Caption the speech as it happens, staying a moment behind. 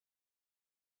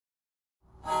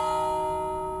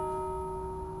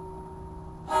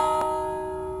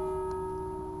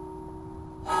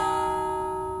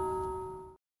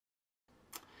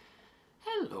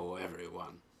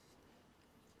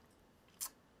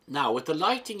Now, with the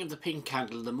lighting of the pink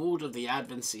candle, the mood of the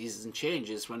Advent season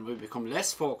changes when we become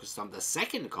less focused on the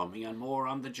second coming and more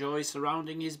on the joy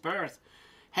surrounding his birth.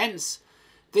 Hence,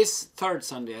 this third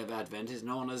Sunday of Advent is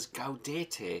known as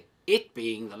Gaudete, it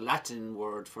being the Latin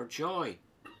word for joy.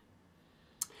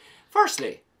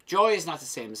 Firstly, joy is not the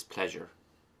same as pleasure.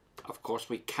 Of course,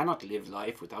 we cannot live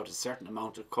life without a certain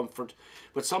amount of comfort,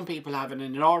 but some people have an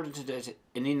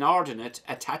inordinate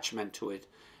attachment to it,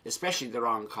 especially the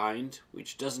wrong kind,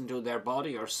 which doesn't do their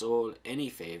body or soul any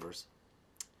favours.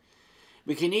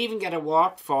 We can even get a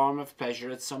warped form of pleasure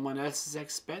at someone else's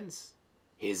expense.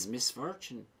 His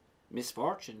misfortune,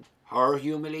 her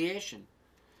humiliation.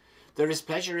 There is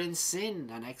pleasure in sin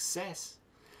and excess.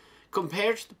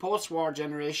 Compared to the post-war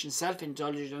generation,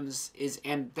 self-indulgence is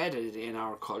embedded in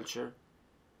our culture.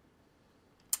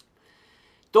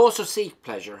 Those who seek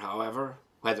pleasure, however,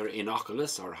 whether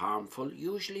innocuous or harmful,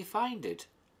 usually find it,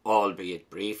 albeit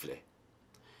briefly.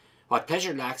 What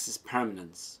pleasure lacks is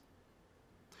permanence.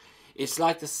 It's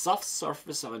like the soft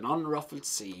surface of an unruffled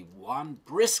sea. One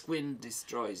brisk wind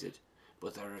destroys it,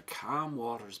 but there are calm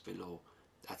waters below.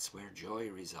 That's where joy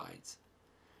resides.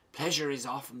 Pleasure is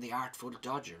often the artful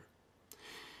dodger.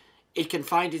 It can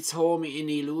find its home in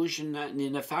illusion and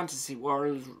in a fantasy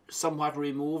world somewhat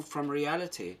removed from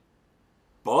reality.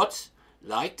 But,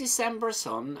 like December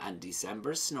sun and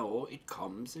December snow, it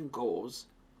comes and goes.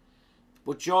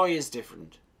 But joy is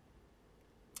different.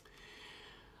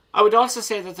 I would also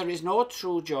say that there is no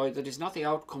true joy that is not the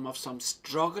outcome of some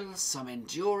struggle, some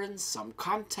endurance, some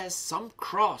contest, some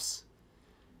cross.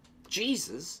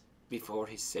 Jesus, before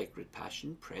his sacred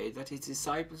passion, prayed that his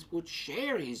disciples would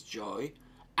share his joy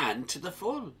and to the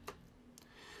full.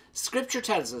 Scripture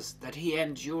tells us that he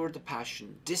endured the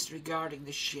passion, disregarding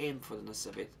the shamefulness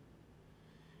of it.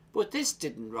 But this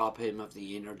didn't rob him of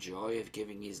the inner joy of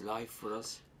giving his life for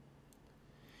us.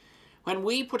 When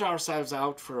we put ourselves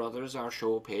out for others or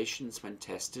show patience when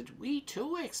tested, we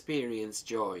too experience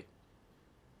joy.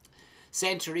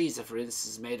 Saint Teresa, for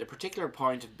instance, made a particular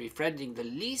point of befriending the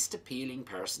least appealing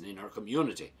person in her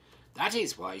community. That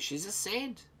is why she's a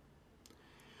saint.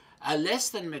 A less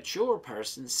than mature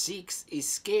person seeks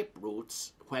escape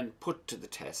routes when put to the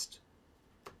test.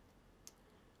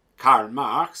 Karl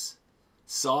Marx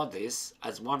saw this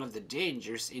as one of the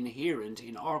dangers inherent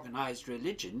in organised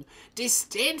religion,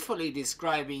 disdainfully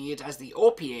describing it as the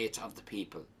opiate of the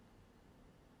people.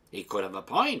 He could have a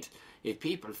point if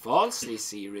people falsely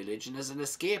see religion as an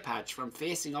escape hatch from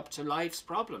facing up to life's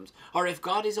problems, or if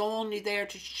God is only there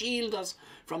to shield us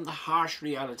from the harsh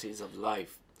realities of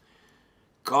life.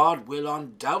 God will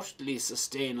undoubtedly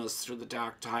sustain us through the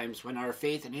dark times when our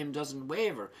faith in him doesn't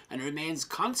waver and remains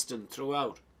constant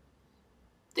throughout.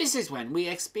 This is when we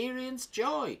experience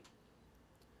joy.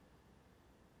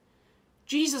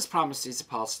 Jesus promised his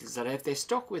apostles that if they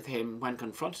stuck with him when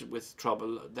confronted with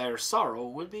trouble, their sorrow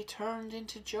will be turned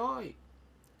into joy.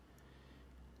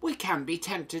 We can be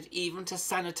tempted even to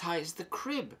sanitize the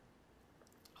crib.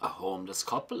 A homeless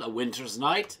couple, a winter's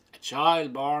night, a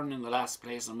child born in the last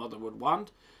place a mother would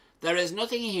want. There is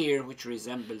nothing here which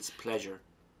resembles pleasure.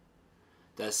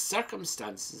 The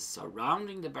circumstances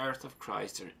surrounding the birth of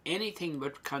Christ are anything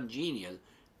but congenial,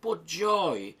 but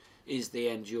joy is the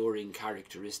enduring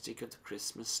characteristic of the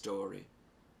Christmas story.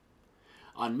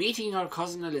 On meeting her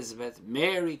cousin Elizabeth,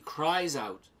 Mary cries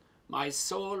out, "My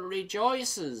soul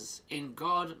rejoices in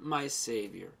God my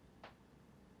Saviour."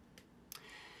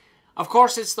 Of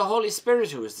course, it's the Holy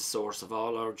Spirit who is the source of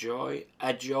all our joy,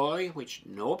 a joy which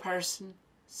no person,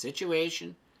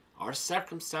 situation, or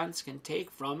circumstance can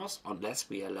take from us unless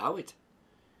we allow it.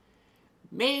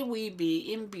 May we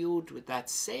be imbued with that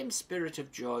same spirit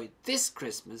of joy this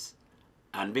Christmas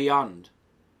and beyond.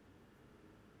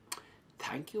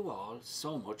 Thank you all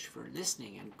so much for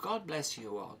listening, and God bless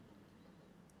you all.